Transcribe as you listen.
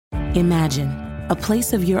Imagine a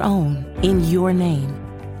place of your own, in your name.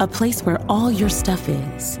 A place where all your stuff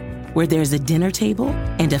is. Where there's a dinner table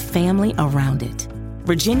and a family around it.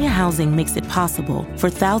 Virginia Housing makes it possible for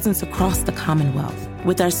thousands across the Commonwealth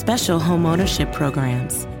with our special homeownership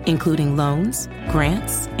programs, including loans,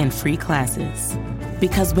 grants, and free classes.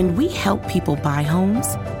 Because when we help people buy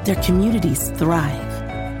homes, their communities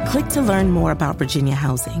thrive. Click to learn more about Virginia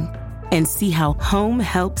Housing and see how home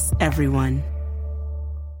helps everyone.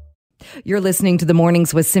 You're listening to the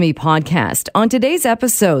Mornings with Simi podcast. On today's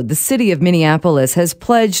episode, the city of Minneapolis has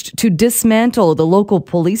pledged to dismantle the local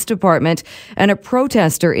police department, and a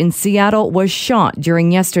protester in Seattle was shot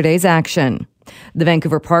during yesterday's action. The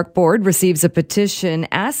Vancouver Park Board receives a petition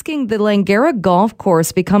asking the Langara Golf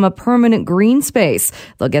Course become a permanent green space.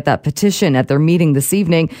 They'll get that petition at their meeting this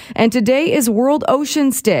evening. And today is World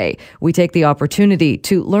Oceans Day. We take the opportunity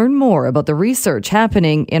to learn more about the research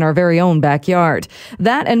happening in our very own backyard.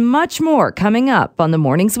 That and much more coming up on the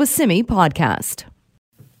Mornings with Simi podcast.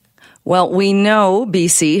 Well, we know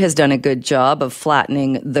BC has done a good job of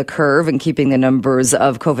flattening the curve and keeping the numbers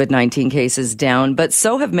of COVID-19 cases down, but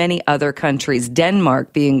so have many other countries,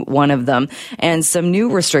 Denmark being one of them, and some new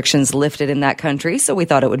restrictions lifted in that country. So we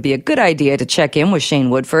thought it would be a good idea to check in with Shane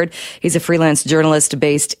Woodford. He's a freelance journalist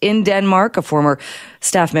based in Denmark, a former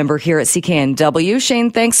staff member here at CKNW. Shane,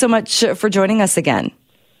 thanks so much for joining us again.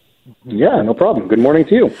 Yeah, no problem. Good morning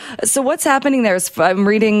to you. So what's happening there? I'm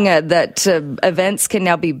reading that events can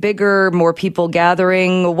now be bigger, more people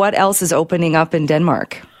gathering. What else is opening up in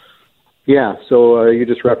Denmark? Yeah, so you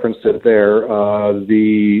just referenced it there.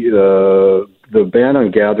 The ban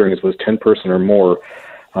on gatherings was 10-person or more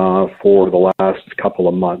for the last couple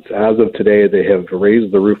of months. As of today, they have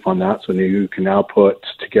raised the roof on that, so you can now put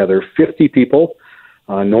together 50 people,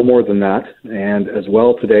 no more than that. And as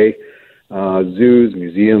well today, zoos,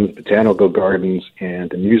 museums, botanical gardens,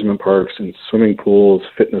 and amusement parks and swimming pools,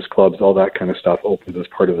 fitness clubs, all that kind of stuff opens as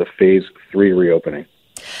part of the Phase 3 reopening.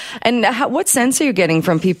 And what sense are you getting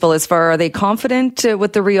from people as far, are they confident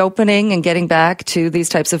with the reopening and getting back to these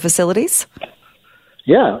types of facilities?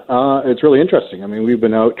 Yeah, it's really interesting. I mean, we've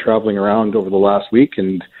been out traveling around over the last week,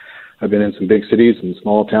 and I've been in some big cities and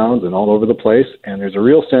small towns and all over the place, and there's a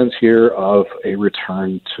real sense here of a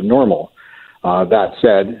return to normal. That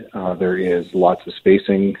said, there is lots of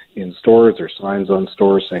spacing in stores. There's signs on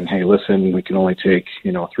stores saying, hey, listen, we can only take,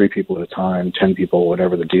 3 people at a time, 10 people,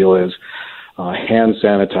 whatever the deal is. Hand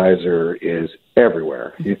sanitizer is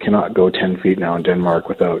everywhere. You cannot go 10 feet now in Denmark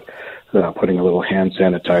without putting a little hand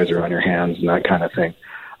sanitizer on your hands and that kind of thing.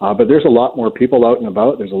 But there's a lot more people out and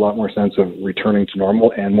about. There's a lot more sense of returning to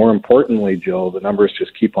normal. And more importantly, Jill, the numbers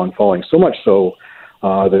just keep on falling. So much so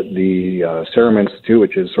that the Serum Institute,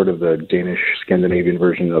 which is sort of the Danish Scandinavian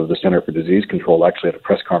version of the Center for Disease Control, actually had a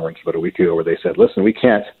press conference about a week ago where they said, listen, we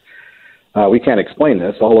can't explain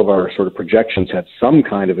this. All of our sort of projections had some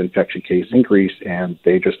kind of infection case increase, and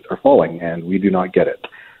they just are falling, and we do not get it.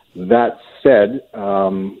 That said,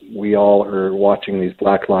 we all are watching these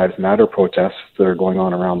Black Lives Matter protests that are going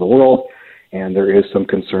on around the world, and there is some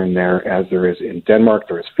concern there, as there is in Denmark.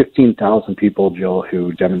 There is 15,000 people, Jill,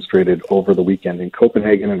 who demonstrated over the weekend in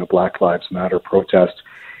Copenhagen in a Black Lives Matter protest.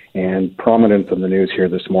 And prominent in the news here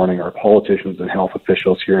this morning are politicians and health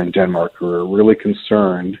officials here in Denmark who are really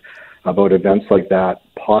concerned about events like that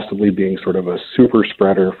possibly being sort of a super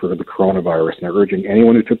spreader for the coronavirus. And they're urging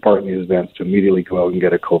anyone who took part in these events to immediately go out and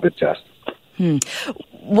get a COVID test.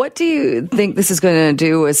 What do you think this is going to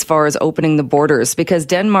do as far as opening the borders? Because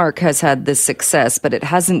Denmark has had this success, but it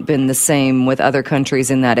hasn't been the same with other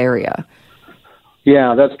countries in that area.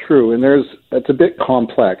 Yeah, that's true. And it's a bit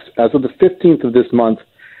complex. As of the 15th of this month,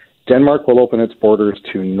 Denmark will open its borders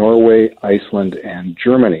to Norway, Iceland, and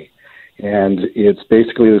Germany. And it's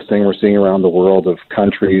basically this thing we're seeing around the world of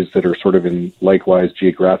countries that are sort of in likewise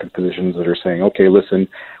geographic positions that are saying, okay, listen,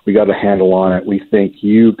 we got a handle on it. We think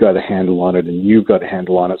you've got a handle on it and you've got a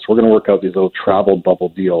handle on it. So we're going to work out these little travel bubble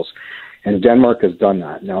deals. And Denmark has done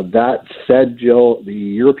that. Now, that said, Jill, the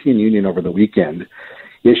European Union over the weekend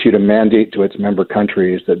issued a mandate to its member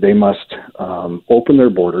countries that they must open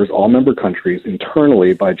their borders, all member countries,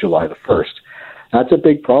 internally by July the 1st. That's a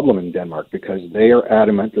big problem in Denmark because they are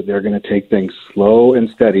adamant that they're going to take things slow and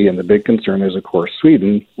steady. And the big concern is, of course,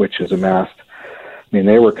 Sweden, which has amassed,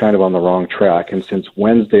 they were kind of on the wrong track. And since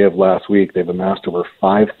Wednesday of last week, they've amassed over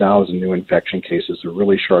 5,000 new infection cases, a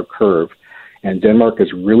really sharp curve. And Denmark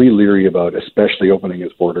is really leery about especially opening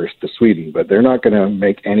its borders to Sweden. But they're not going to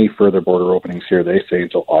make any further border openings here, they say,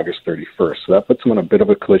 until August 31st. So that puts them on a bit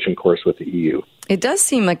of a collision course with the EU. It does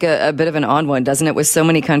seem like a bit of an odd one, doesn't it, with so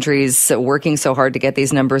many countries working so hard to get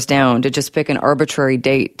these numbers down, to just pick an arbitrary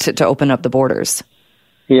date to open up the borders?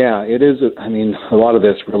 Yeah, it is. I mean, a lot of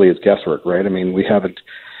this really is guesswork, right? I mean, we have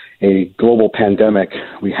a global pandemic.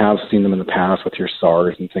 We have seen them in the past with your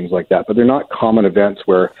SARS and things like that, but they're not common events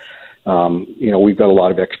where, we've got a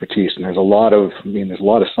lot of expertise, and there's a lot of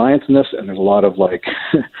science in this, and there's a lot of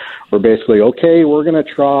we're basically, okay, we're going to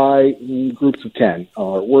try groups of 10,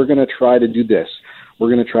 or we're going to try to do this, we're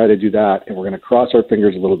going to try to do that, and we're going to cross our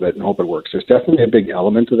fingers a little bit and hope it works. There's definitely a big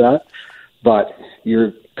element to that, but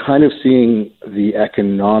you're kind of seeing the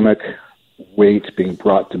economic weight being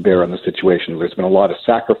brought to bear on the situation. There's been a lot of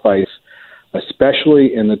sacrifice,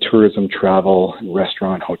 especially in the tourism, travel,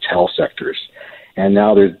 restaurant, hotel sectors. And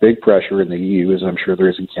now there's big pressure in the EU, as I'm sure there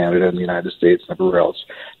is in Canada and the United States and everywhere else,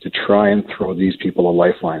 to try and throw these people a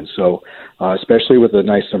lifeline. So especially with the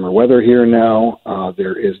nice summer weather here now,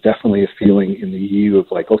 there is definitely a feeling in the EU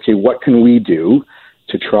of okay, what can we do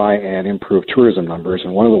to try and improve tourism numbers?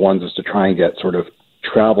 And one of the ones is to try and get sort of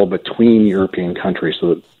travel between European countries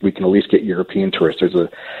so that we can at least get European tourists.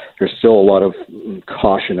 There's still a lot of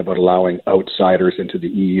caution about allowing outsiders into the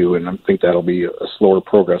EU, and I think that'll be a slower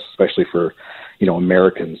progress, especially for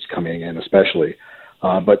Americans coming in especially.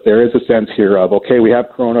 But there is a sense here of, okay, we have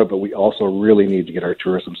Corona, but we also really need to get our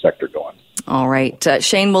tourism sector going. All right.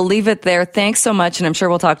 Shane, we'll leave it there. Thanks so much, and I'm sure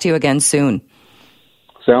we'll talk to you again soon.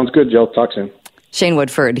 Sounds good, Jill. Talk soon. Shane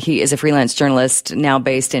Woodford, he is a freelance journalist now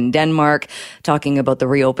based in Denmark, talking about the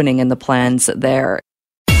reopening and the plans there.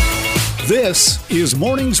 This is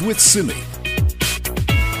Mornings with Simi.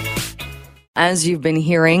 As you've been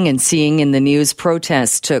hearing and seeing in the news,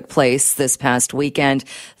 protests took place this past weekend.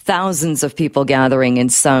 Thousands of people gathering in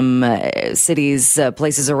some cities,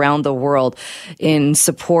 places around the world in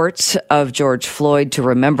support of George Floyd, to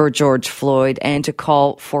remember George Floyd and to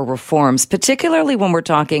call for reforms, particularly when we're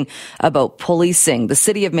talking about policing. The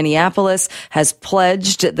city of Minneapolis has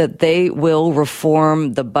pledged that they will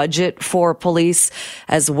reform the budget for police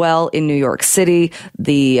as well. In New York City,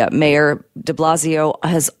 the mayor de Blasio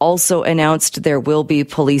has also announced there will be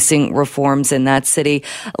policing reforms in that city.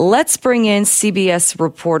 Let's bring in CBS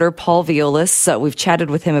reporter Paul Violas. We've chatted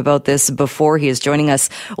with him about this before. He is joining us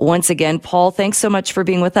once again. Paul, thanks so much for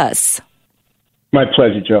being with us. My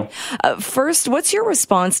pleasure, Joe. First, what's your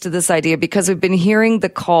response to this idea? Because we've been hearing the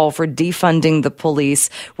call for defunding the police.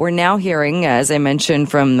 We're now hearing, as I mentioned,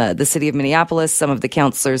 from the city of Minneapolis, some of the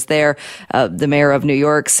councillors there, the mayor of New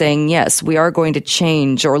York saying, yes, we are going to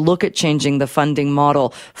change or look at changing the funding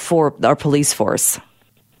model for our police force.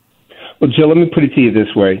 Well, Joe, let me put it to you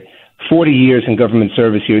this way. 40 years in government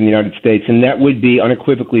service here in the United States, and that would be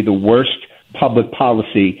unequivocally the worst public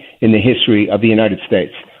policy in the history of the United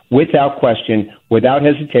States. Without question, without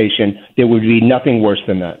hesitation, there would be nothing worse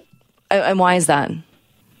than that. And why is that?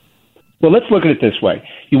 Well, let's look at it this way.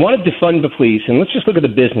 You want to defund the police, and let's just look at the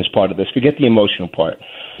business part of this. Forget the emotional part.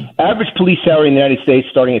 Average police salary in the United States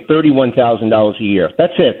starting at $31,000 a year.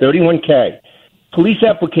 That's it, $31K. Police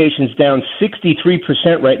applications down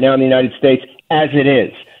 63% right now in the United States as it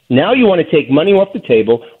is. Now you want to take money off the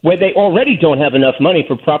table where they already don't have enough money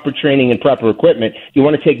for proper training and proper equipment. You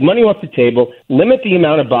want to take money off the table, limit the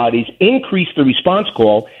amount of bodies, increase the response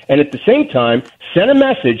call, and at the same time, send a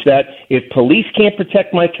message that if police can't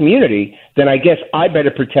protect my community, then I guess I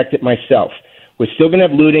better protect it myself. We're still going to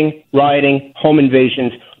have looting, rioting, home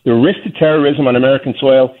invasions. The risk to terrorism on American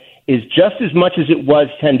soil is just as much as it was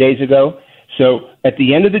 10 days ago. So at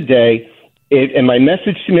the end of the day, and my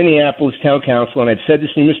message to Minneapolis Town Council, and I've said this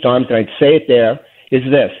numerous times, and I'd say it there, is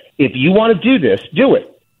this. If you want to do this, do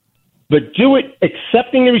it. But do it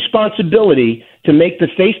accepting the responsibility to make the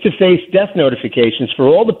face-to-face death notifications for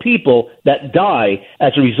all the people that die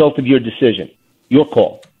as a result of your decision. Your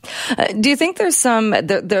call. Do you think there's some...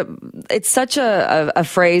 it's such a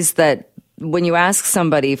phrase that when you ask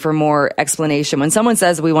somebody for more explanation, when someone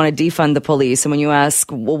says we want to defund the police, and when you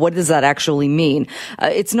ask, well, what does that actually mean?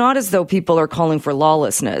 It's not as though people are calling for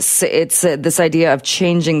lawlessness. It's this idea of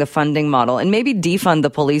changing the funding model. And maybe defund the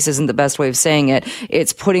police isn't the best way of saying it.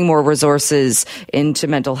 It's putting more resources into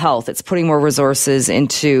mental health. It's putting more resources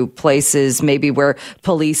into places maybe where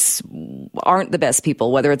police aren't the best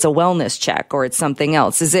people, whether it's a wellness check or it's something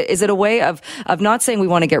else. Is it a way of not saying we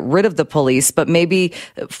want to get rid of the police, but maybe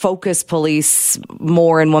focus police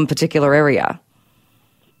more in one particular area?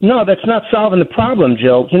 No, that's not solving the problem,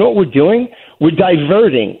 Jill. You know what we're doing? We're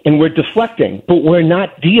diverting and we're deflecting, but we're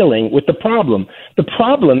not dealing with the problem. The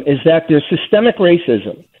problem is that there's systemic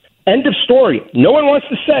racism. End of story. No one wants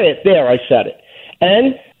to say it. There, I said it.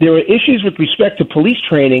 And there are issues with respect to police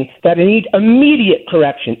training that need immediate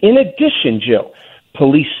correction. In addition, Jill,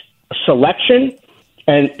 police selection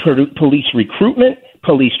and police recruitment,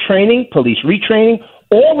 police training, police retraining,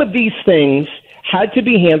 all of these things had to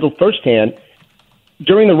be handled firsthand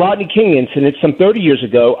during the Rodney King incident some 30 years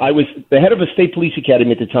ago, I was the head of a state police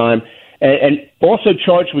academy at the time and also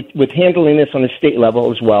charged with handling this on a state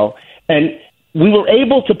level as well. And we were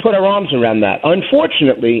able to put our arms around that.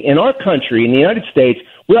 Unfortunately, in our country, in the United States,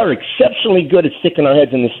 we are exceptionally good at sticking our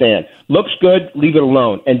heads in the sand. Looks good, leave it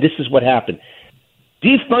alone. And this is what happened.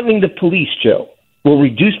 Defunding the police, Joe, will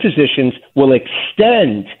reduce positions, will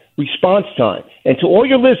extend response time. And to all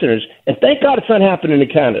your listeners, and thank God it's not happening in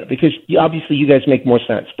Canada, because obviously you guys make more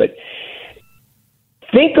sense, but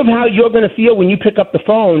think of how you're going to feel when you pick up the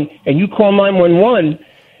phone and you call 911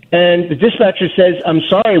 and the dispatcher says, I'm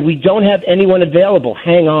sorry, we don't have anyone available.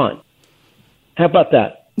 Hang on. How about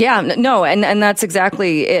that? Yeah, no, and that's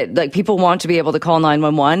exactly it. Like, people want to be able to call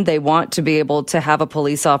 911. They want to be able to have a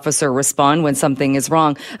police officer respond when something is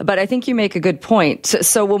wrong. But I think you make a good point.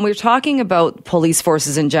 So when we're talking about police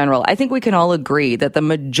forces in general, I think we can all agree that the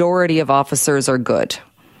majority of officers are good.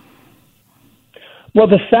 Well,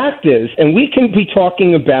 the fact is, and we can be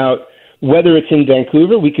talking about whether it's in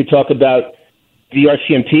Vancouver, we could talk about the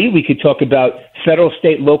RCMP, we could talk about federal,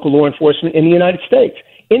 state, local law enforcement in the United States.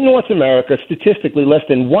 In North America, statistically, less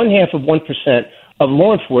than 0.5% of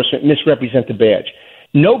law enforcement misrepresent the badge.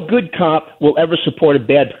 No good cop will ever support a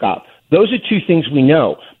bad cop. Those are two things we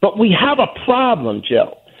know. But we have a problem,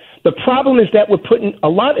 Joe. The problem is that in a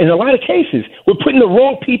lot of cases, we're putting the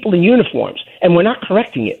wrong people in uniforms, and we're not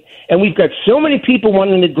correcting it. And we've got so many people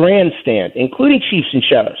wanting to grandstand, including chiefs and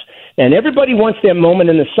sheriffs. And everybody wants their moment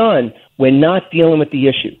in the sun. We're not dealing with the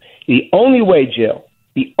issue. The only way, Jill,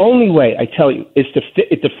 the only way, I tell you, is to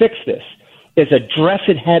fix this, is address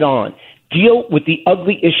it head on. Deal with the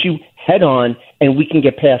ugly issue head on, and we can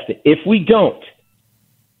get past it. If we don't,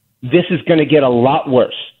 this is going to get a lot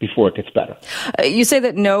worse before it gets better. You say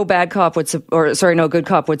that no good cop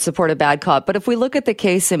would support a bad cop. But if we look at the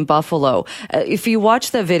case in Buffalo, if you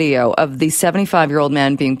watch the video of the 75-year-old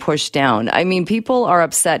man being pushed down, I mean, people are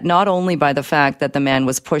upset not only by the fact that the man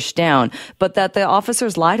was pushed down, but that the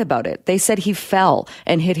officers lied about it. They said he fell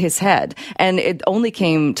and hit his head. And it only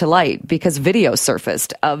came to light because video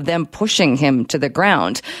surfaced of them pushing him to the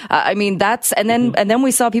ground. And then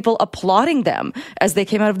we saw people applauding them as they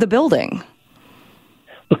came out of the building.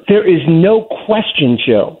 Look, there is no question,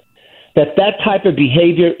 Joe, that type of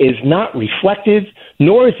behavior is not reflective,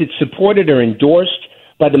 nor is it supported or endorsed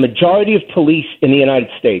by the majority of police in the United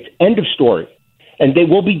States. End of story. And they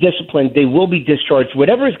will be disciplined. They will be discharged.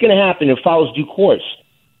 Whatever is going to happen, it follows due course.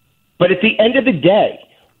 But at the end of the day,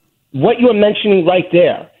 what you're mentioning right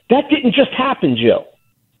there, that didn't just happen, Joe.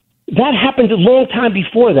 That happened a long time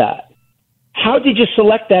before that. How did you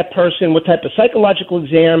select that person? What type of psychological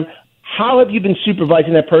exam? How have you been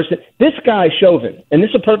supervising that person? This guy, Chauvin, and this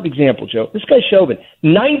is a perfect example, Joe. This guy, Chauvin,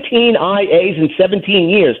 19 IAs in 17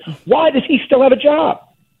 years. Why does he still have a job?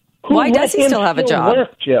 Why does he still have a job?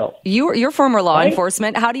 Work, Jill? You're former law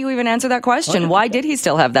enforcement. How do you even answer that question? Why did he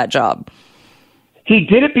still have that job? He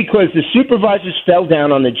did it because the supervisors fell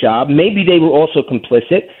down on the job. Maybe they were also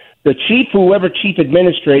complicit. The chief, whoever chief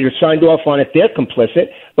administrator signed off on it, they're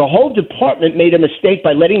complicit. The whole department made a mistake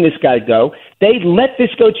by letting this guy go. They let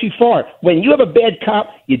this go too far. When you have a bad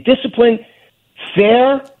cop, you discipline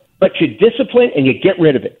fair, but you discipline and you get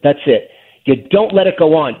rid of it. That's it. You don't let it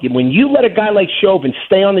go on. When you let a guy like Chauvin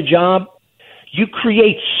stay on the job, you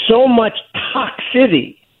create so much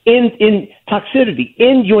toxicity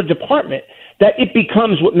in your department that it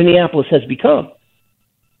becomes what Minneapolis has become.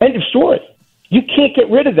 End of story. You can't get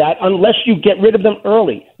rid of that unless you get rid of them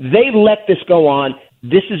early. They let this go on.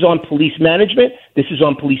 This is on police management. This is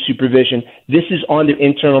on police supervision. This is on their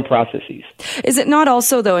internal processes. Is it not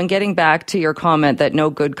also, though, in getting back to your comment that no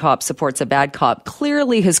good cop supports a bad cop,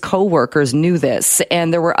 clearly his coworkers knew this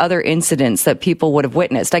and there were other incidents that people would have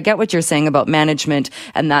witnessed. I get what you're saying about management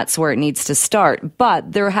and that's where it needs to start, but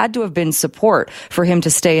there had to have been support for him to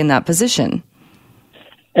stay in that position.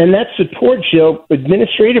 And that support, Jill,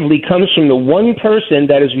 administratively comes from the one person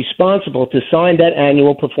that is responsible to sign that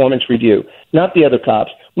annual performance review, not the other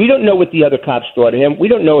cops. We don't know what the other cops thought of him. We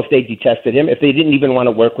don't know if they detested him, if they didn't even want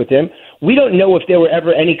to work with him. We don't know if there were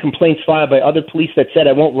ever any complaints filed by other police that said,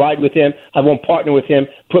 I won't ride with him, I won't partner with him,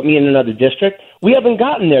 put me in another district. We haven't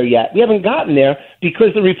gotten there yet. We haven't gotten there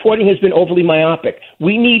because the reporting has been overly myopic.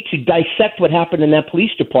 We need to dissect what happened in that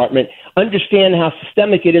police department, understand how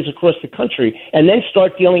systemic it is across the country, and then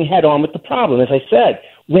start dealing head on with the problem. As I said,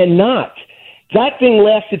 we're not. That thing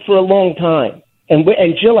lasted for a long time. And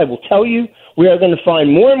Jill, I will tell you, we are going to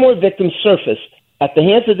find more and more victims surface at the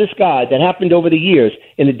hands of this guy that happened over the years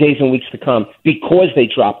in the days and weeks to come because they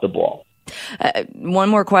dropped the ball. One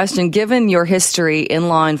more question. Given your history in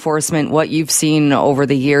law enforcement, what you've seen over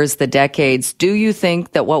the years, the decades, do you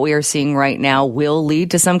think that what we are seeing right now will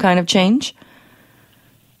lead to some kind of change?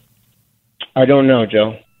 I don't know,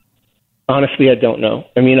 Joe. Honestly, I don't know.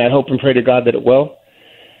 I mean, I hope and pray to God that it will.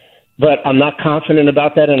 But I'm not confident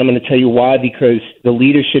about that, and I'm going to tell you why, because the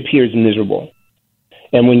leadership here is miserable.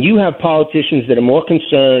 And when you have politicians that are more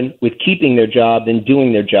concerned with keeping their job than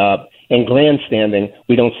doing their job and grandstanding,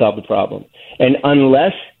 we don't solve the problem. And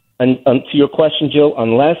unless, to your question, Jill,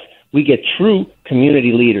 unless we get true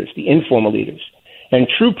community leaders, the informal leaders, and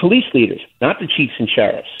true police leaders, not the chiefs and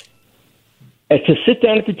sheriffs, to sit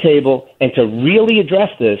down at the table and to really address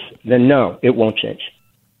this, then no, it won't change.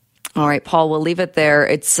 All right, Paul, we'll leave it there.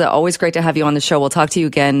 It's always great to have you on the show. We'll talk to you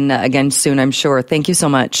again soon, I'm sure. Thank you so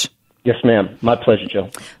much. Yes, ma'am. My pleasure, Joe.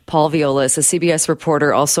 Paul Violas, a CBS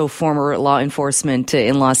reporter, also former law enforcement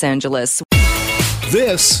in Los Angeles.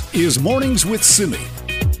 This is Mornings with Simi.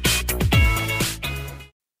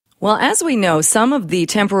 Well, as we know, some of the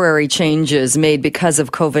temporary changes made because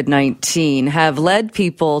of COVID-19 have led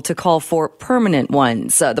people to call for permanent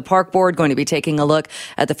ones. The park board going to be taking a look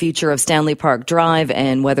at the future of Stanley Park Drive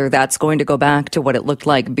and whether that's going to go back to what it looked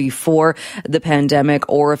like before the pandemic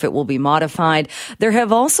or if it will be modified. There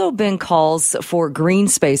have also been calls for green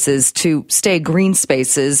spaces to stay green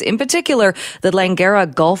spaces, in particular the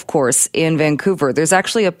Langara Golf Course in Vancouver. There's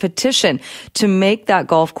actually a petition to make that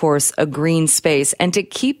golf course a green space and to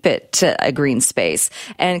keep it a green space.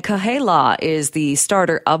 And Kahe La is the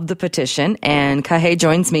starter of the petition, and Kahe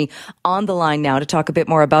joins me on the line now to talk a bit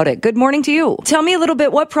more about it. Good morning to you. Tell me a little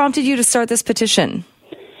bit, what prompted you to start this petition?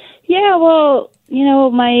 Yeah, well, you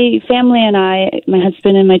know, my family and I, my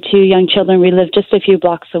husband and my 2 young children, we live just a few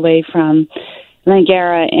blocks away from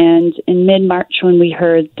Langara, and in mid-March when we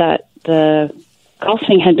heard that the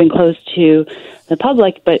golfing had been closed to the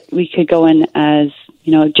public, but we could go in as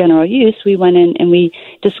general use, we went in and we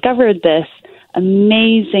discovered this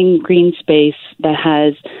amazing green space that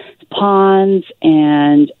has ponds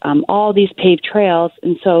and all these paved trails.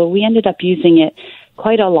 And so we ended up using it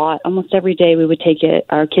quite a lot. Almost every day we would take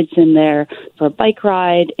our kids in there for a bike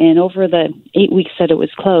ride. And over the 8 weeks that it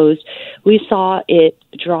was closed, we saw it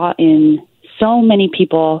draw in so many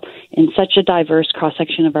people in such a diverse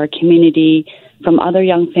cross-section of our community, from other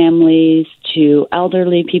young families to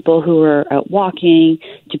elderly people who are out walking,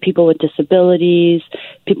 to people with disabilities,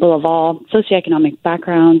 people of all socioeconomic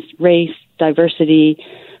backgrounds, race, diversity.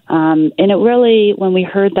 And it really, when we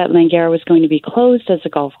heard that Langara was going to be closed as a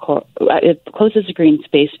golf course, closed as a green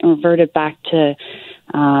space and reverted back to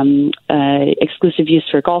exclusive use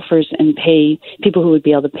for golfers and pay people who would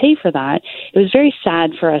be able to pay for that, it was very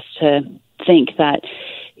sad for us to think that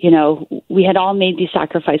we had all made these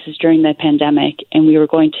sacrifices during the pandemic and we were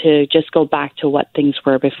going to just go back to what things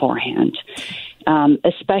were beforehand,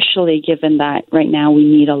 especially given that right now we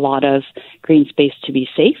need a lot of green space to be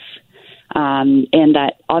safe. And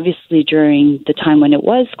that obviously during the time when it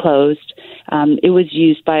was closed, it was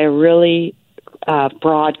used by a really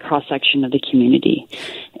broad cross-section of the community.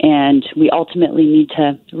 And we ultimately need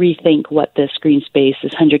to rethink what this green space,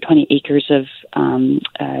 this 120 acres of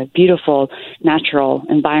beautiful natural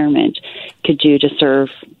environment could do to serve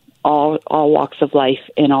all walks of life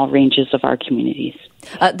in all ranges of our communities.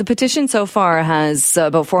 The petition so far has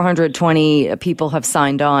about 420 people have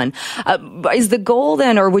signed on. Is the goal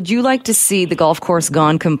then, or would you like to see the golf course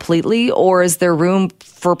gone completely, or is there room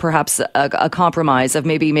for perhaps a compromise of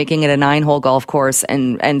maybe making it a 9-hole golf course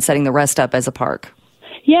and setting the rest up as a park?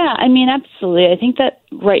 Yeah, I mean, absolutely. I think that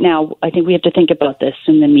right now, I think we have to think about this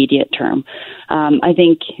in the immediate term. I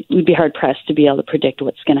think we'd be hard-pressed to be able to predict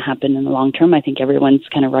what's going to happen in the long term. I think everyone's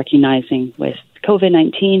kind of recognizing with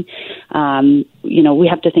COVID-19, we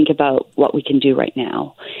have to think about what we can do right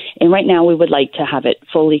now. And right now, we would like to have it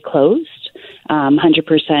fully closed,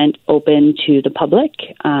 100% open to the public,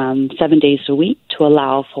 7 days a week to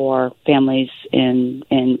allow for families in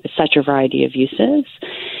such a variety of uses.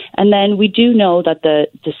 And then we do know that the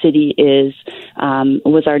city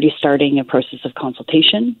was already starting a process of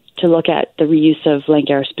consultation to look at the reuse of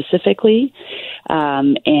Langara specifically,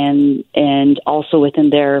 and also within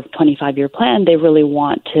their 25-year plan, they really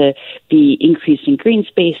want to be increasing green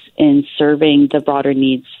space and serving the broader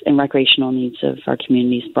needs and recreational needs of our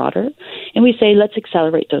communities broader. And we say, let's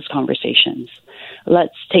accelerate those conversations.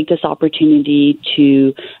 Let's take this opportunity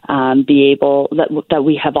to be able, that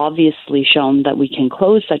we have obviously shown that we can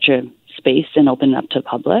close such a space and open it up to the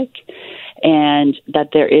public, and that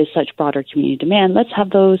there is such broader community demand. Let's have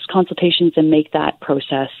those consultations and make that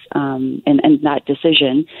process and that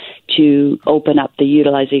decision to open up the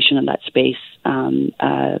utilization of that space.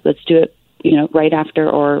 Let's do it right after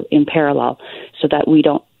or in parallel, so that we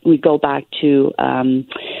go back to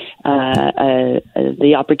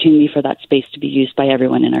the opportunity for that space to be used by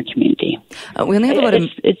everyone in our community. We only have about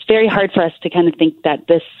it's very hard for us to kind of think that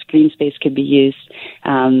this green space could be used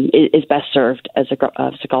is best served as a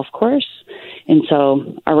golf course. And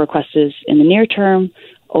so our request is, in the near term,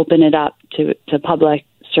 open it up to public,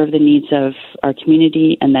 serve the needs of our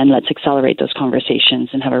community, and then let's accelerate those conversations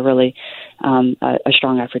and have a really a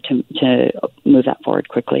strong effort to move that forward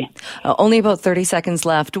quickly. Only about 30 seconds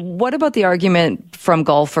left. What about the argument from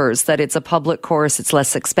golfers that it's a public course, it's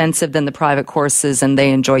less expensive than the private courses, and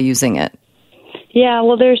they enjoy using it? Yeah,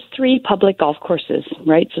 well, there's 3 public golf courses,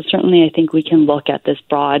 right? So certainly I think we can look at this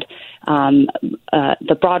the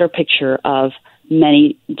broader picture of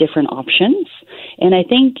many different options. And I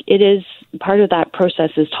think it is part of that process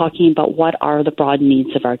is talking about what are the broad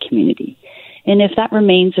needs of our community. And if that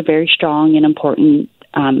remains a very strong and important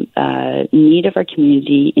need of our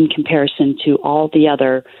community in comparison to all the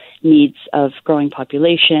other needs of growing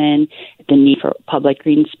population, the need for public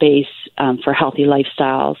green space, for healthy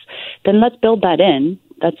lifestyles, then let's build that in.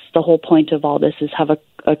 That's the whole point of all this, is have a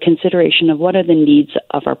consideration of what are the needs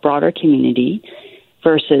of our broader community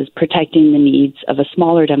versus protecting the needs of a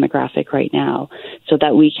smaller demographic right now, so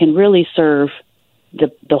that we can really serve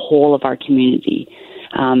the whole of our community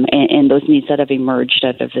and those needs that have emerged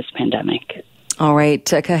out of this pandemic. All right,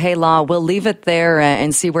 Kahela, we'll leave it there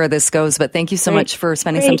and see where this goes, but thank you so much for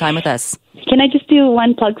spending some time with us. Can I just do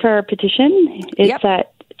one plug for our petition? It's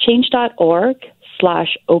at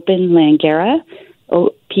change.org/openlangara,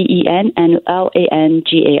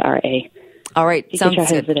 OPENLANGARA. All right,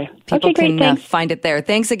 sounds good. People can find it there.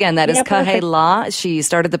 Thanks again. That is Kahela. She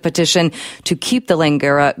started the petition to keep the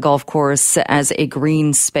Langara Golf Course as a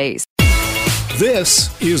green space.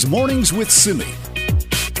 This is Mornings with Simi.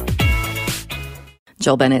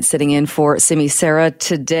 Jill Bennett sitting in for Simi Sara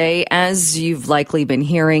today. As you've likely been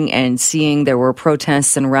hearing and seeing, there were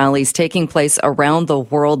protests and rallies taking place around the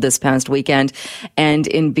world this past weekend. And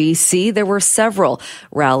in BC, there were several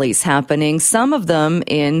rallies happening, some of them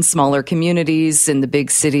in smaller communities in the big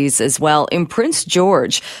cities as well. In Prince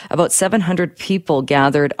George, about 700 people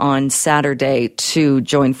gathered on Saturday to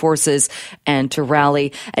join forces and to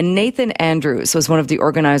rally. And Nathan Andrews was one of the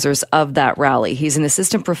organizers of that rally. He's an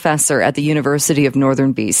assistant professor at the University of Northern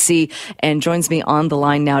BC and joins me on the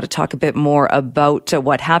line now to talk a bit more about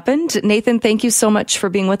what happened. Nathan, thank you so much for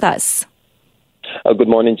being with us. Good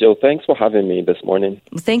morning, Jill. Thanks for having me this morning.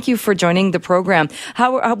 Thank you for joining the program.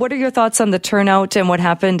 What are your thoughts on the turnout and what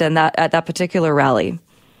happened at that particular rally?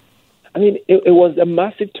 I mean, it was a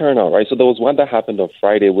massive turnout, right? So there was one that happened on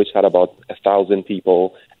Friday, which had about 1,000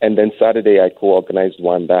 people. And then Saturday, I co-organized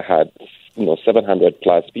one that had 700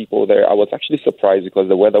 plus people there. I was actually surprised because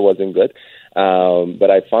the weather wasn't good. But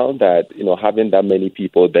I found that, having that many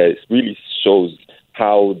people there really shows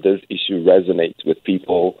how this issue resonates with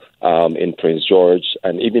people in Prince George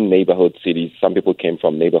and even neighborhood cities. Some people came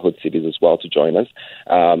from neighborhood cities as well to join us.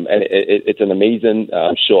 And it's an amazing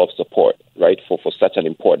show of support, right, for such an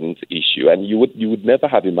important issue. And you would never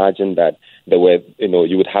have imagined that there were,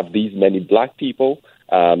 you would have these many Black people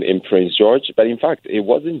in Prince George. But in fact, it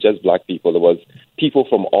wasn't just Black people. It was people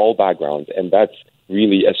from all backgrounds. And that's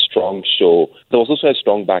really a strong show. There was also a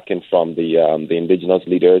strong backing from the indigenous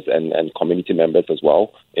leaders and community members as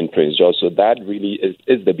well in Prince George. So that really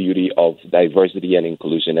is the beauty of diversity and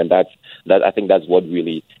inclusion. And I think that's what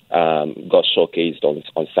really got showcased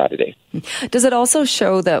on Saturday. Does it also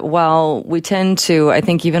show that while we tend to, I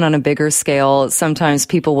think even on a bigger scale, sometimes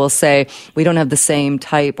people will say we don't have the same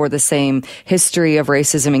type or the same history of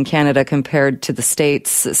racism in Canada compared to the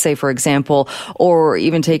States, say, for example, or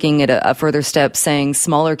even taking it a further step, saying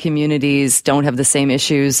smaller communities don't have the same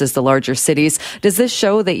issues as the larger cities. Does this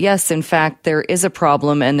show that, yes, in fact, there is a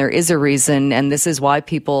problem and there is a reason, and this is why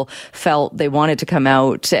people felt they wanted to come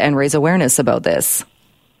out and raise awareness about this?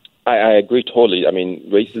 I agree totally. I mean,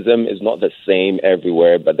 racism is not the same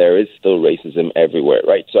everywhere, but there is still racism everywhere,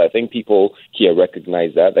 right? So I think people here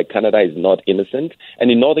recognize that Canada is not innocent.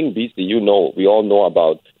 And in Northern BC, we all know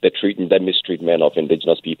about the mistreatment of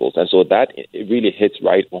Indigenous peoples. And so that it really hits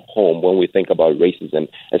right home when we think about racism,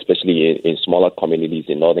 especially in smaller communities,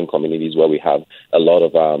 in northern communities where we have a lot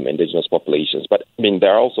of Indigenous populations. But I mean,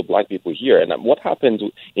 there are also Black people here. And what happens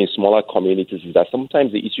in smaller communities is that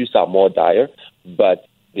sometimes the issues are more dire, but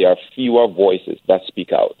there are fewer voices that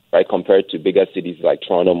speak out, right, compared to bigger cities like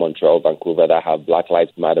Toronto, Montreal, Vancouver that have Black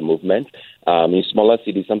Lives Matter movement. In smaller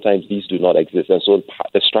cities, sometimes these do not exist. And so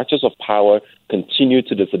the structures of power continue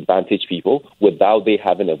to disadvantage people without they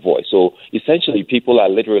having a voice. So essentially, people are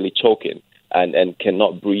literally choking and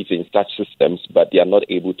cannot breathe in such systems, but they are not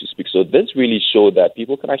able to speak. So this really showed that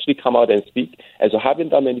people can actually come out and speak. And so having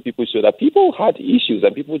that many people showed that people had issues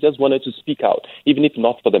and people just wanted to speak out, even if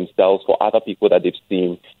not for themselves, for other people that they've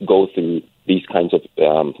seen go through these kinds of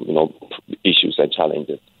issues and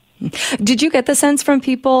challenges. Did you get the sense from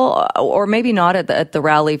people, or maybe not at the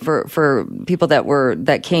rally for people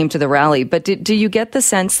that came to the rally, but do you get the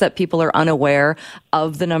sense that people are unaware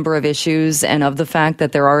of the number of issues and of the fact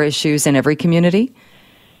that there are issues in every community?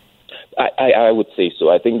 I would say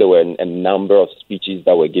so. I think there were a number of speeches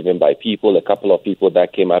that were given by people, a couple of people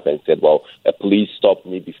that came up and said, well, police stopped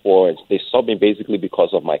me before, and they stopped me basically because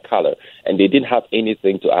of my color. And they didn't have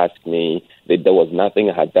anything to ask me. There was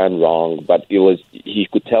nothing I had done wrong, but he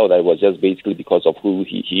could tell that it was just basically because of who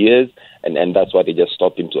he is, and that's why they just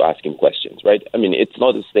stopped him to ask him questions, right? I mean, it's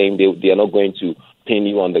not the same. They are not going to pin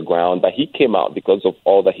you on the ground, but he came out because of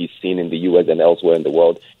all that he's seen in the U.S. and elsewhere in the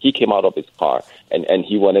world. He came out of his car, and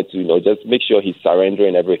he wanted to, just make sure he's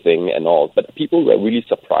surrendering everything and all. But people were really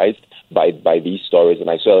surprised by these stories, and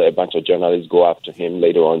I saw a bunch of journalists go after him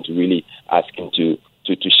later on to really ask him to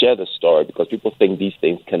share the story, because people think these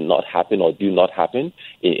things cannot happen or do not happen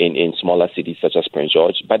in smaller cities such as Prince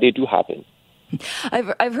George, but they do happen.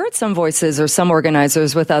 I've heard some voices or some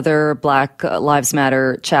organizers with other Black Lives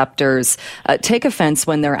Matter chapters take offense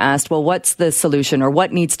when they're asked, well, what's the solution or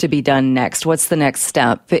what needs to be done next? What's the next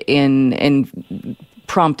step in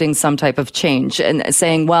prompting some type of change, and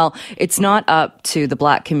saying, well, it's not up to the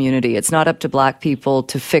Black community. It's not up to Black people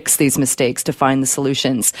to fix these mistakes, to find the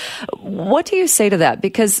solutions. What do you say to that?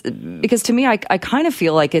 Because to me, I kind of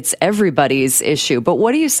feel like it's everybody's issue. But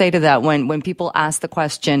what do you say to that when people ask the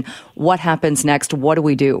question, what happens next? What do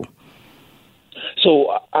we do? So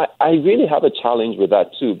I really have a challenge with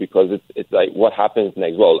that too, because it's like, what happens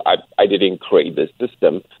next? Well, I didn't create this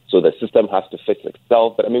system, so the system has to fix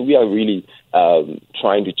itself. But I mean, we are really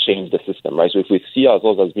trying to change the system, right? So if we see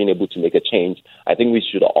ourselves as being able to make a change, I think we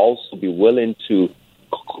should also be willing to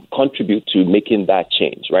contribute to making that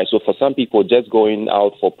change, right? So for some people, just going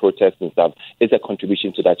out for protests and stuff is a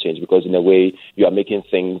contribution to that change, because in a way you are making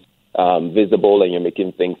things visible and you're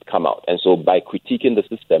making things come out. And so by critiquing the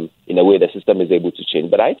system, in a way, the system is able to change.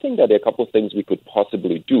 But I think that there are a couple of things we could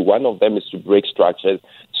possibly do. One of them is to break structures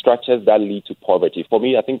that lead to poverty. For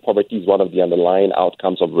me, I think poverty is one of the underlying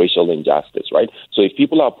outcomes of racial injustice, right? So if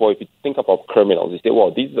people are poor, if you think about criminals, you say, well,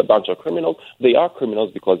 this is a bunch of criminals. They are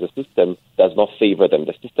criminals because the system does not favor them.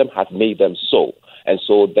 The system has made them so. And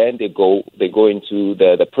so then they go into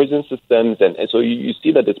the prison systems. And so you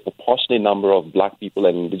see that there's a proportionate number of Black people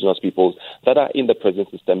and Indigenous peoples that are in the prison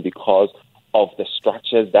system because of the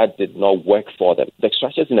structures that did not work for them. The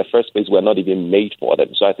structures in the first place were not even made for them.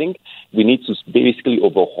 So I think we need to basically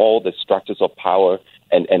overhaul the structures of power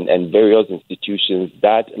and various institutions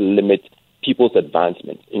that limit people's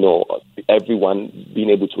advancement, everyone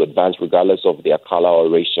being able to advance regardless of their color or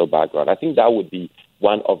racial background. I think that would be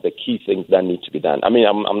one of the key things that need to be done. I mean,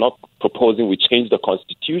 I'm not proposing we change the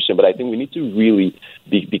Constitution, but I think we need to really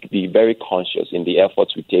be very conscious in the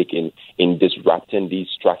efforts we take in disrupting these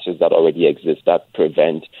structures that already exist that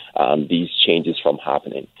prevent these changes from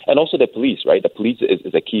happening. And also the police, right? The police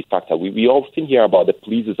is a key factor. We often hear about the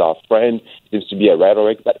police as our friend. It seems to be a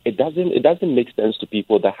rhetoric, but it doesn't make sense to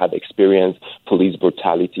people that have experienced police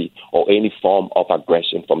brutality or any form of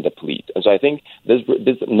aggression from the police. And so I think this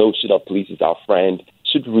notion of police is our friend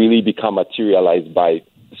should really become materialized by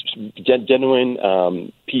genuine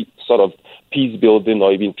sort of peace-building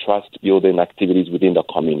or even trust-building activities within the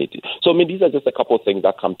community. So, I mean, these are just a couple of things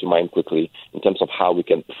that come to mind quickly in terms of how we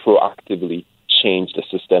can proactively change the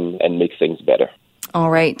system and make things better. All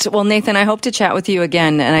right. Well, Nathan, I hope to chat with you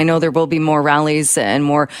again. And I know there will be more rallies and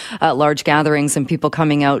more large gatherings and people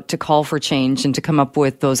coming out to call for change and to come up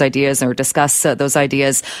with those ideas or discuss those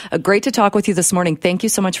ideas. Great to talk with you this morning. Thank you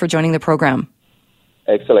so much for joining the program.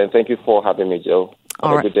 Excellent. Thank you for having me, Jill.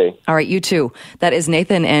 Have a good day. All right, you too. That is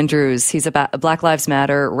Nathan Andrews. He's a Black Lives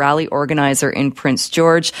Matter rally organizer in Prince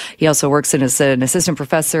George. He also works as an assistant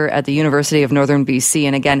professor at the University of Northern BC.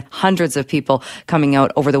 And again, hundreds of people coming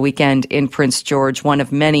out over the weekend in Prince George, one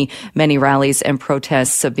of many, many rallies and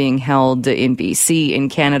protests being held in BC, in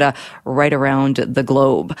Canada, right around the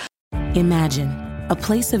globe. Imagine a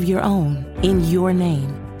place of your own in your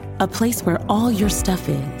name, a place where all your stuff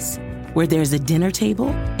is, where there's a dinner table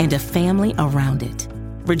and a family around it.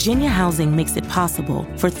 Virginia Housing makes it possible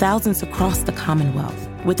for thousands across the Commonwealth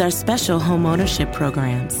with our special home ownership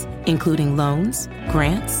programs, including loans,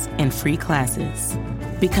 grants, and free classes.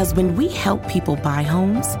 Because when we help people buy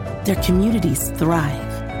homes, their communities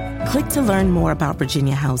thrive. Click to learn more about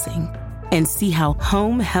Virginia Housing and see how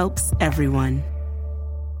home helps everyone.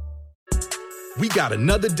 We got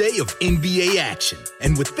another day of NBA action.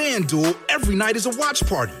 And with FanDuel, every night is a watch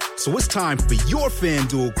party. So it's time for your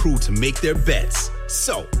FanDuel crew to make their bets.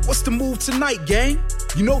 So, what's the move tonight, gang?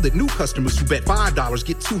 You know that new customers who bet $5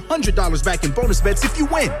 get $200 back in bonus bets if you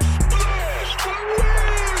win.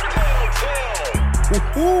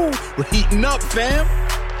 Woo-hoo, we're heating up, fam.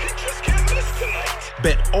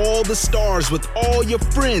 Bet all the stars with all your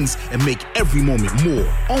friends and make every moment more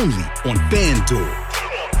only on FanDuel.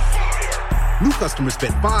 New customers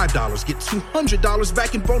bet $5, get $200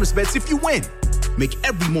 back in bonus bets if you win. Make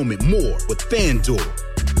every moment more with FanDuel.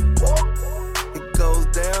 It goes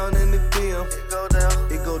down in the DM.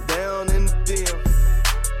 It go down in the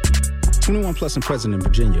DM. 21 plus and present in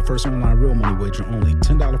Virginia. First online real money wager only.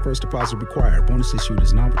 $10 first deposit required. Bonus issued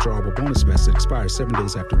is non-withdrawable bonus vest that expires 7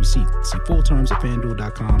 days after receipt. See full terms at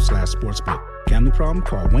FanDuel.com/sportsbook. Gambling problem?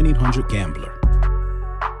 Call 1-800-GAMBLER.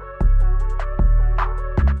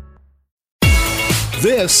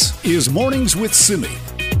 This is Mornings with Simi.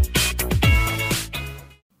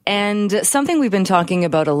 And something we've been talking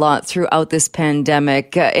about a lot throughout this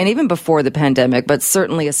pandemic, and even before the pandemic, but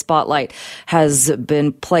certainly a spotlight has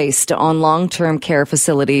been placed on long-term care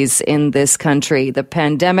facilities in this country. The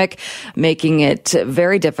pandemic making it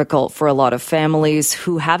very difficult for a lot of families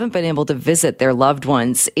who haven't been able to visit their loved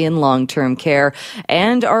ones in long-term care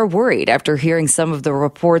and are worried after hearing some of the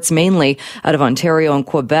reports, mainly out of Ontario and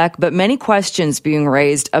Quebec, but many questions being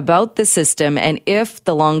raised about the system and if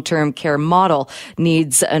the long-term care model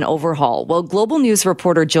needs an overhaul. Well, Global News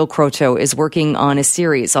reporter Jill Croteau is working on a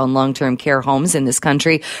series on long-term care homes in this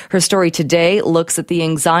country. Her story today looks at the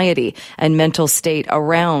anxiety and mental state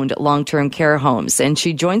around long-term care homes. And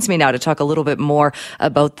she joins me now to talk a little bit more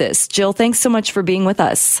about this. Jill, thanks so much for being with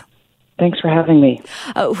us. Thanks for having me.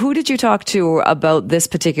 Who did you talk to about this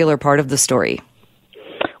particular part of the story?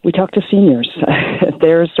 We talked to seniors.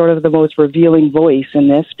 They're sort of the most revealing voice in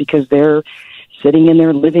this because they're sitting in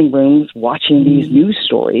their living rooms watching these news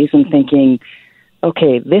stories and thinking,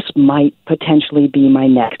 okay, this might potentially be my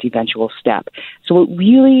next eventual step. So it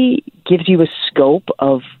really gives you a scope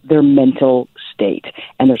of their mental state.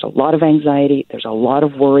 And there's a lot of anxiety. There's a lot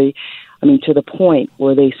of worry. I mean, to the point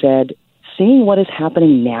where they said, seeing what is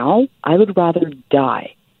happening now, I would rather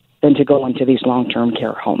die than to go into these long-term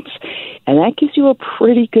care homes. And that gives you a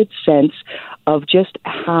pretty good sense of just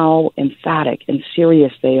how emphatic and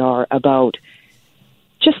serious they are about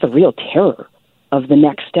just the real terror of the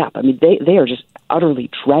next step. I mean, they are just utterly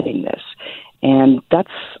dreading this. And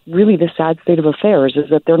that's really the sad state of affairs,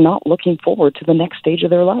 is that they're not looking forward to the next stage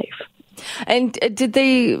of their life. And did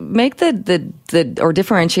they make the or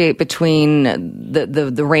differentiate between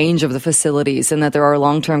the range of the facilities, and that there are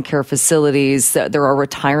long-term care facilities, that there are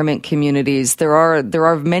retirement communities, there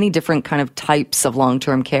are many different kind of types of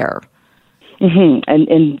long-term care? Mm-hmm.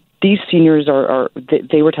 And these seniors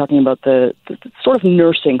they were talking about the sort of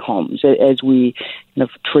nursing homes as we kind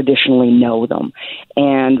of traditionally know them.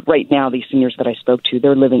 And right now, these seniors that I spoke to,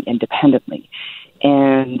 they're living independently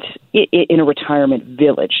and in a retirement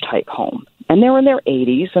village type home. And they're in their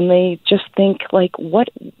 80s, and they just think, like, what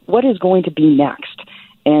is going to be next?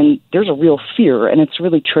 And there's a real fear, and it's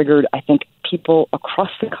really triggered, I think, people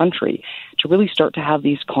across the country to really start to have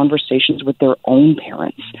these conversations with their own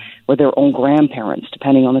parents or their own grandparents,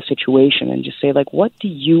 depending on the situation, and just say, like, what do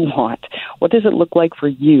you want? What does it look like for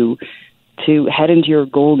you to head into your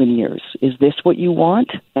golden years? Is this what you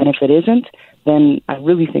want? And if it isn't, then I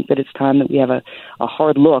really think that it's time that we have a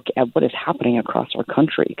hard look at what is happening across our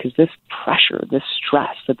country, because this pressure, this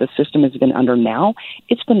stress that the system has been under now,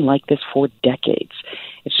 it's been like this for decades.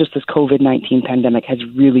 It's just this COVID-19 pandemic has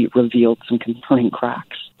really revealed some concerning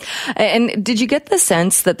cracks. And did you get the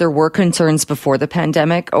sense that there were concerns before the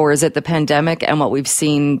pandemic, or is it the pandemic and what we've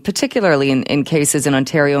seen, particularly in cases in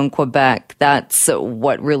Ontario and Quebec, that's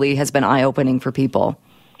what really has been eye-opening for people?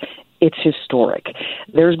 It's historic.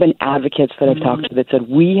 There's been advocates that I've talked to that said,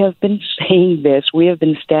 we have been saying this, we have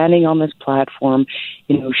been standing on this platform,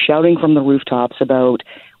 shouting from the rooftops about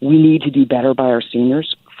we need to do better by our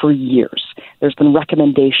seniors for years. There's been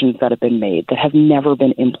recommendations that have been made that have never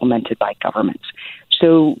been implemented by governments.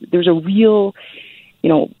 So there's a real,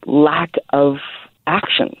 lack of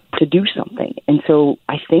action to do something. And so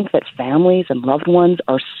I think that families and loved ones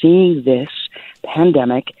are seeing this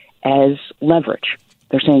pandemic as leverage.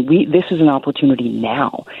 They're saying, this is an opportunity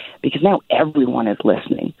now, because now everyone is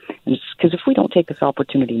listening. Because if we don't take this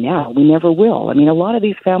opportunity now, we never will. I mean, a lot of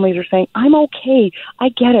these families are saying, I'm okay. I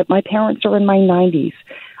get it. My parents are in my 90s.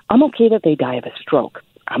 I'm okay that they die of a stroke.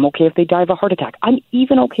 I'm okay if they die of a heart attack. I'm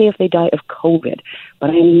even okay if they die of COVID. But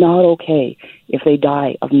I'm not okay if they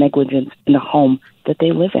die of negligence in the home that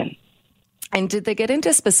they live in. And did they get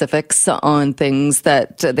into specifics on things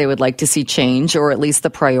that they would like to see change, or at least the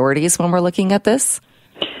priorities when we're looking at this?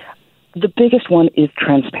 The biggest one is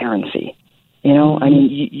transparency. You know, I mean,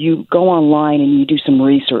 you go online and you do some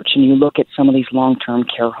research and you look at some of these long-term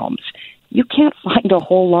care homes. You can't find a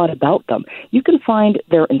whole lot about them. You can find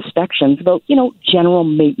their inspections about, you know, general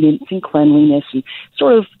maintenance and cleanliness and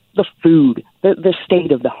sort of the food, the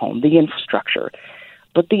state of the home, the infrastructure.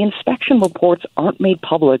 But the inspection reports aren't made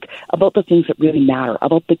public about the things that really matter,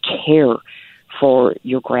 about the care for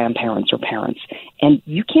your grandparents or parents. And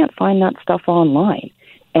you can't find that stuff online.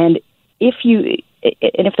 And if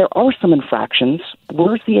there are some infractions,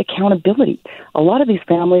 where's the accountability? A lot of these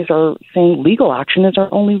families are saying legal action is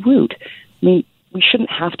our only route. I mean, we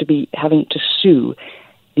shouldn't have to be having to sue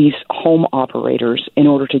these home operators in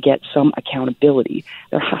order to get some accountability.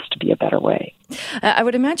 There has to be a better way. I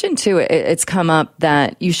would imagine, too, it's come up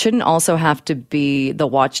that you shouldn't also have to be the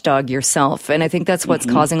watchdog yourself. And I think that's what's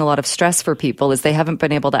causing a lot of stress for people is they haven't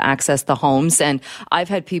been able to access the homes. And I've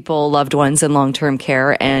had people, loved ones in long-term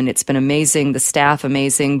care, and it's been amazing, the staff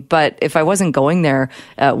amazing. But if I wasn't going there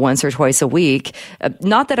once or twice a week,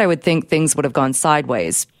 not that I would think things would have gone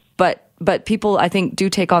sideways, but people, I think,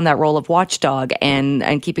 do take on that role of watchdog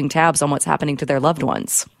and keeping tabs on what's happening to their loved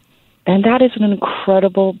ones. And that is an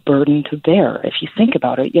incredible burden to bear, if you think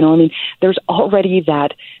about it. You know, I mean, there's already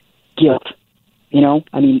that guilt. You know,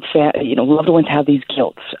 I mean, loved ones have these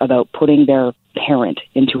guilts about putting their parent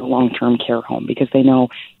into a long-term care home because they know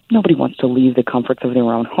nobody wants to leave the comforts of their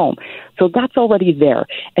own home. So that's already there.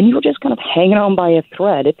 And you're just kind of hanging on by a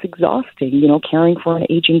thread. It's exhausting, you know, caring for an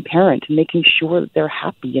aging parent and making sure that they're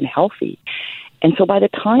happy and healthy. And so by the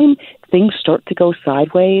time things start to go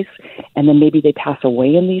sideways and then maybe they pass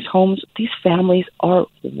away in these homes, these families are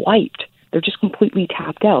wiped. They're just completely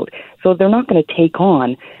tapped out. So they're not going to take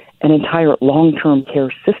on an entire long-term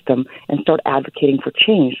care system and start advocating for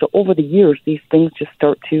change. So over the years, these things just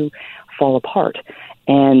start to fall apart.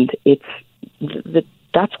 And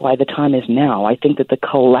that's why the time is now. I think that the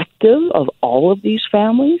collective of all of these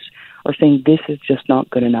families are saying this is just not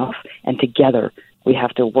good enough. And together we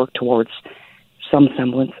have to work towards some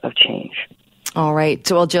semblance of change. All right.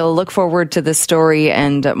 Well, Jill, look forward to this story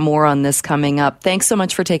and more on this coming up. Thanks so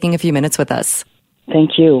much for taking a few minutes with us.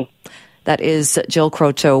 Thank you. That is Jill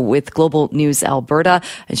Croteau with Global News Alberta,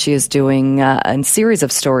 and she is doing a series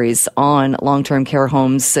of stories on long-term care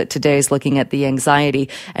homes. Today is looking at the anxiety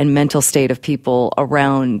and mental state of people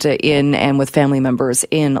around in and with family members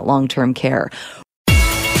in long-term care.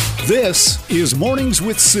 This is Mornings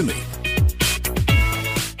with Simi.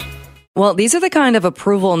 Well, these are the kind of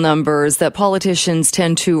approval numbers that politicians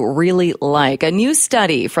tend to really like. A new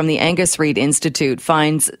study from the Angus Reid Institute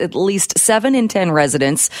finds at least 7 in 10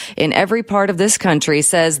 residents in every part of this country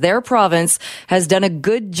says their province has done a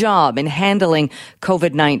good job in handling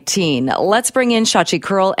COVID-19. Let's bring in Shachi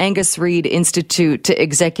Kurl, Angus Reid Institute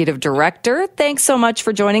Executive Director. Thanks so much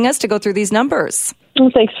for joining us to go through these numbers.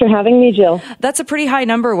 Well, thanks for having me, Jill. That's a pretty high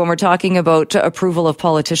number when we're talking about approval of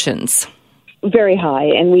politicians. Very high,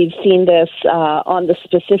 and we've seen this on the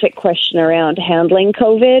specific question around handling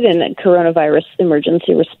COVID and coronavirus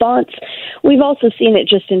emergency response. We've also seen it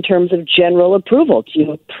just in terms of general approval. Do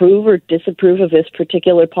you approve or disapprove of this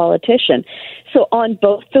particular politician? So on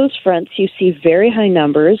both those fronts, you see very high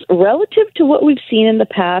numbers relative to what we've seen in the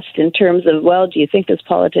past in terms of, well, do you think this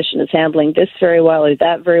politician is handling this very well or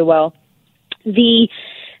that very well? The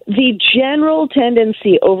general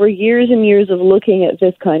tendency over years and years of looking at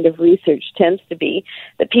this kind of research tends to be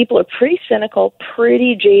that people are pretty cynical,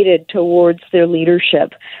 pretty jaded towards their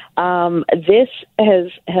leadership. This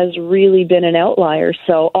has really been an outlier.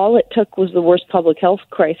 So all it took was the worst public health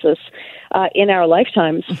crisis in our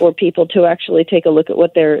lifetimes for people to actually take a look at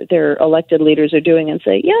what their elected leaders are doing and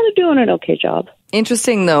say, yeah, they're doing an okay job.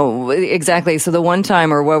 Interesting, though. Exactly. So the one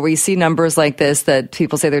time or where we see numbers like this that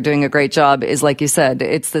people say they're doing a great job is, like you said,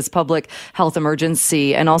 it's this public health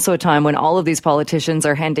emergency and also a time when all of these politicians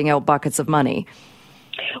are handing out buckets of money.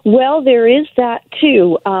 Well, there is that,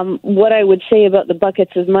 too. What I would say about the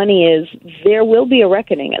buckets of money is there will be a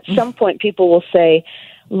reckoning. At some point, people will say,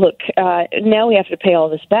 look, now we have to pay all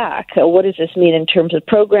this back. What does this mean in terms of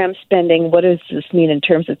program spending? What does this mean in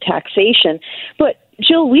terms of taxation? But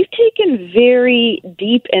Jill, we've taken very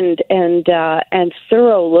deep and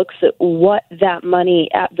thorough looks at what that money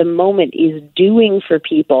at the moment is doing for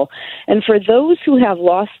people. And for those who have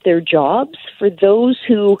lost their jobs, for those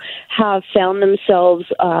who have found themselves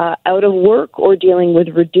out of work or dealing with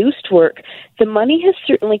reduced work, the money has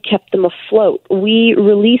certainly kept them afloat. We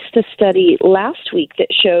released a study last week that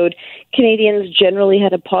showed Canadians generally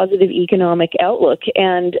had a positive economic outlook.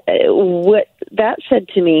 And what that said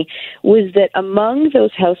to me was that among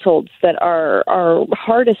those households that are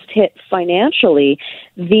hardest hit financially,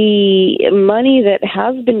 the money that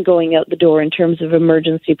has been going out the door in terms of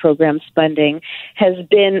emergency program spending has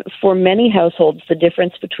been, for many households, the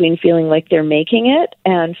difference between feeling like they're making it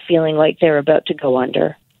and feeling like they're about to go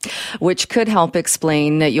under. Which could help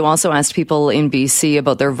explain that you also asked people in BC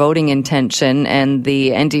about their voting intention, and the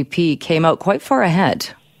NDP came out quite far ahead.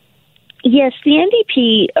 Yes, the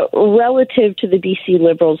NDP, relative to the BC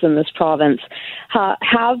Liberals in this province,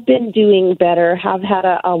 have been doing better, have had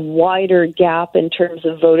a wider gap in terms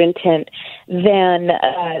of vote intent than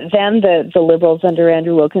the Liberals under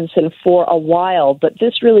Andrew Wilkinson for a while. But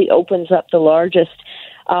this really opens up the largest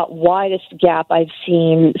widest gap I've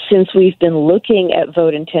seen since we've been looking at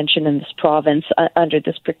vote intention in this province under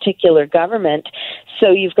this particular government.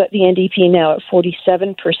 So you've got the NDP now at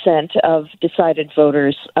 47% of decided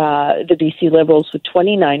voters, the BC Liberals with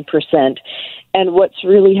 29%. And what's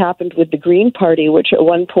really happened with the Green Party, which at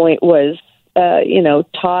one point was,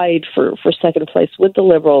 tied for second place with the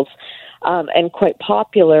Liberals, and quite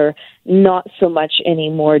popular, not so much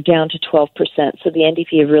anymore, down to 12%. So the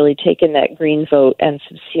NDP have really taken that Green vote and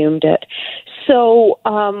subsumed it. So,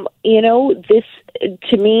 this,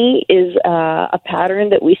 to me, is a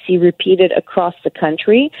pattern that we see repeated across the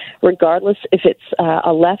country, regardless if it's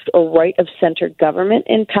a left or right of center government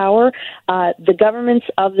in power. The governments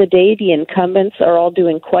of the day, the incumbents, are all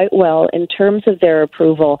doing quite well in terms of their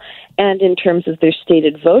approval and in terms of their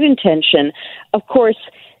stated vote intention. Of course,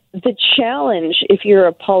 the challenge, if you're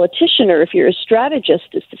a politician or if you're a strategist,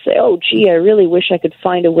 is to say, oh, gee, I really wish I could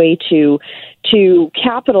find a way to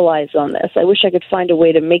capitalize on this. I wish I could find a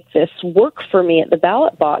way to make this work for me at the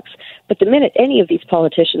ballot box. But the minute any of these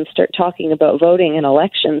politicians start talking about voting and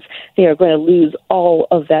elections, they are going to lose all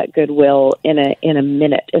of that goodwill in a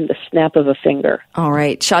minute, in the snap of a finger. All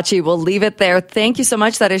right, Shachi, we'll leave it there. Thank you so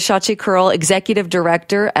much. That is Shachi Kurl, Executive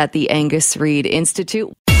Director at the Angus Reid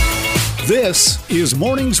Institute. This is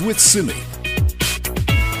Mornings with Simi.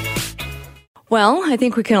 Well, I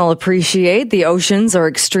think we can all appreciate the oceans are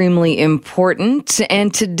extremely important,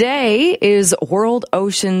 and today is World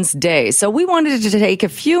Oceans Day. So we wanted to take a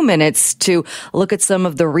few minutes to look at some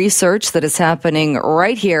of the research that is happening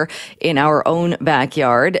right here in our own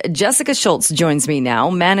backyard. Jessica Schultz joins me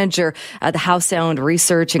now, manager at the Howe Sound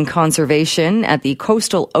Research and Conservation at the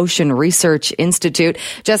Coastal Ocean Research Institute.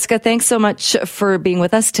 Jessica, thanks so much for being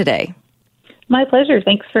with us today. My pleasure.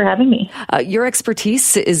 Thanks for having me. Your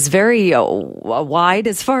expertise is very wide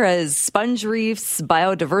as far as sponge reefs,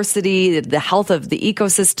 biodiversity, the health of the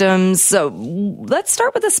ecosystems. So let's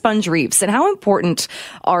start with the sponge reefs. And how important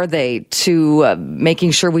are they to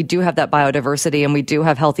making sure we do have that biodiversity and we do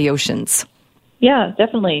have healthy oceans? Yeah,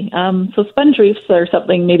 definitely. So sponge reefs are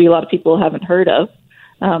something maybe a lot of people haven't heard of,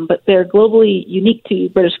 but they're globally unique to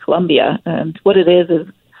British Columbia. And what it is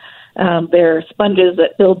they're sponges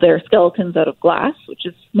that build their skeletons out of glass, which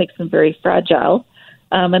makes them very fragile.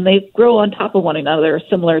 And they grow on top of one another,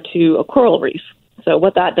 similar to a coral reef. So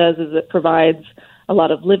what that does is it provides a lot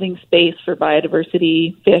of living space for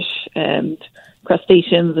biodiversity, fish and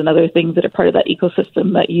crustaceans and other things that are part of that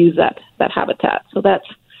ecosystem that use that habitat. So that's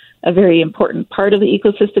a very important part of the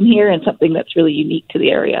ecosystem here and something that's really unique to the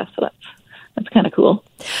area. So that's kind of cool.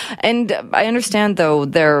 And I understand, though,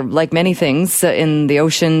 they're like many things in the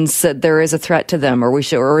oceans, there is a threat to them, or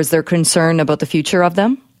is there concern about the future of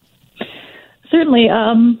them? Certainly.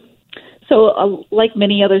 Like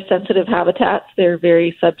many other sensitive habitats, they're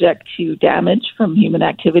very subject to damage from human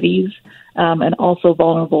activities and also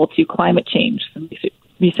vulnerable to climate change. Some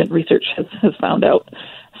recent research has found out.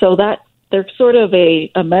 So that they're sort of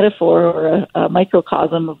a metaphor or a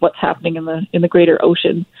microcosm of what's happening in the greater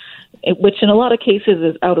ocean, which in a lot of cases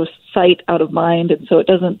is out of sight, out of mind, and so it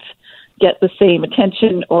doesn't get the same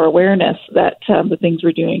attention or awareness that the things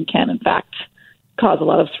we're doing can, in fact, cause a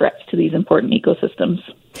lot of threats to these important ecosystems.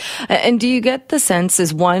 And do you get the sense,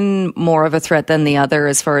 is one more of a threat than the other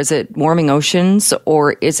as far as it warming oceans,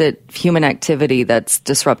 or is it human activity that's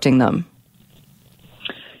disrupting them?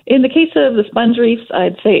 In the case of the sponge reefs,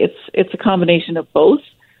 I'd say it's a combination of both.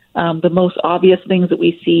 The most obvious things that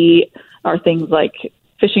we see are things like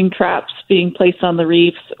fishing traps being placed on the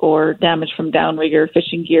reefs or damage from downrigger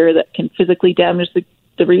fishing gear that can physically damage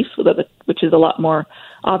the reefs, which is a lot more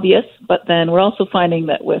obvious. But then we're also finding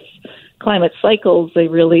that with climate cycles, they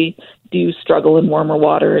really do struggle in warmer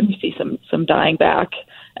water, and you see some dying back,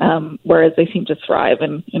 whereas they seem to thrive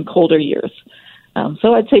in colder years.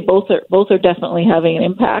 So I'd say both are definitely having an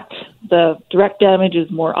impact. The direct damage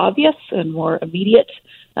is more obvious and more immediate,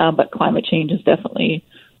 but climate change is definitely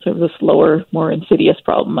sort of the slower, more insidious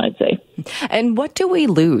problem, I'd say. And what do we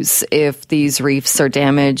lose if these reefs are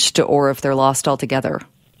damaged or if they're lost altogether?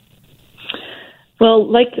 Well,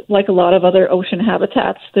 like a lot of other ocean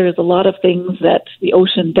habitats, there's a lot of things that the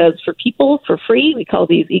ocean does for people for free. We call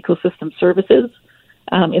these ecosystem services.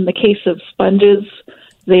 In the case of sponges,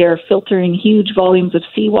 they are filtering huge volumes of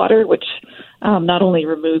seawater, which not only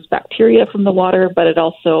removes bacteria from the water, but it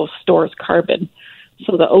also stores carbon.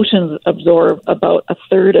 So the oceans absorb about a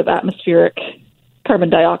third of atmospheric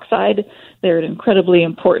carbon dioxide. They're an incredibly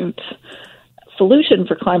important solution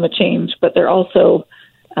for climate change, but they're also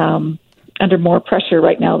under more pressure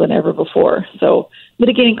right now than ever before. So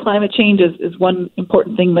mitigating climate change is one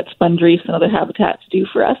important thing that sponge reefs and other habitats do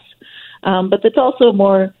for us. But it's also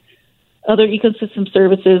more other ecosystem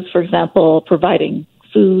services, for example, providing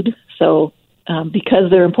food. So because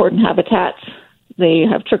they're important habitats, they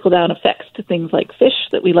have trickle-down effects to things like fish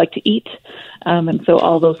that we like to eat. And so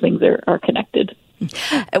all those things are connected.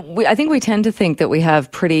 I think we tend to think that we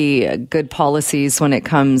have pretty good policies when it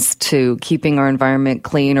comes to keeping our environment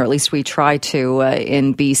clean, or at least we try to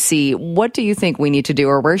in BC. What do you think we need to do,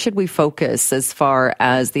 or where should we focus as far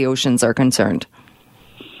as the oceans are concerned?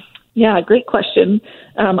 Yeah, great question.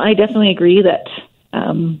 I definitely agree that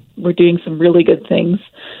we're doing some really good things.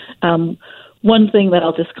 One thing that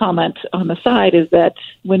I'll just comment on the side is that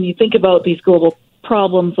when you think about these global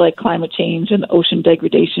problems like climate change and ocean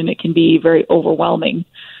degradation, it can be very overwhelming.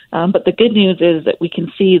 But the good news is that we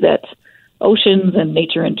can see that oceans and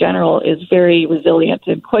nature in general is very resilient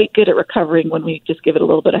and quite good at recovering when we just give it a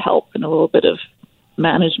little bit of help and a little bit of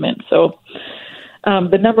management. So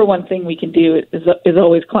the number one thing we can do is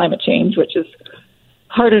always climate change, which is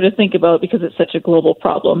harder to think about because it's such a global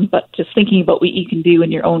problem. But just thinking about what you can do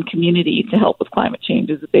in your own community to help with climate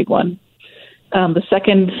change is a big one. The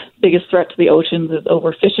second biggest threat to the oceans is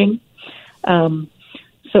overfishing.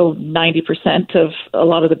 So 90% of a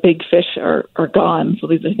lot of the big fish are gone. So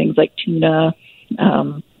these are things like tuna,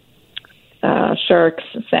 sharks,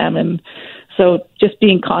 salmon. So just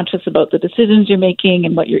being conscious about the decisions you're making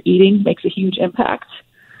and what you're eating makes a huge impact.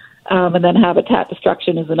 And then habitat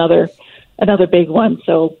destruction is another big one.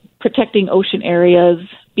 So protecting ocean areas,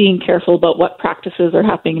 being careful about what practices are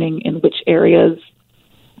happening in which areas,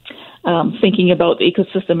 thinking about the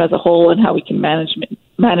ecosystem as a whole and how we can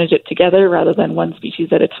manage it together rather than one species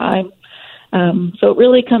at a time. So it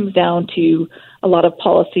really comes down to a lot of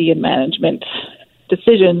policy and management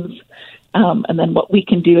decisions. And then what we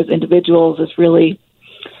can do as individuals is really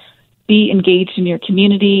be engaged in your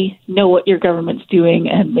community, know what your government's doing,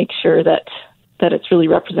 and make sure that it's really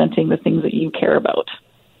representing the things that you care about.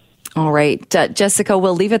 All right. Jessica,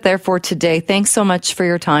 we'll leave it there for today. Thanks so much for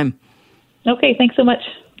your time. Okay, thanks so much.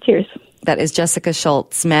 Cheers. That is Jessica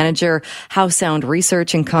Schultz, Manager, Howe Sound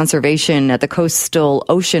Research and Conservation at the Coastal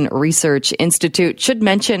Ocean Research Institute. Should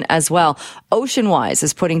mention as well, OceanWise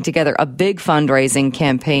is putting together a big fundraising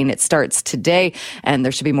campaign. It starts today, and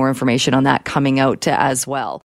there should be more information on that coming out as well.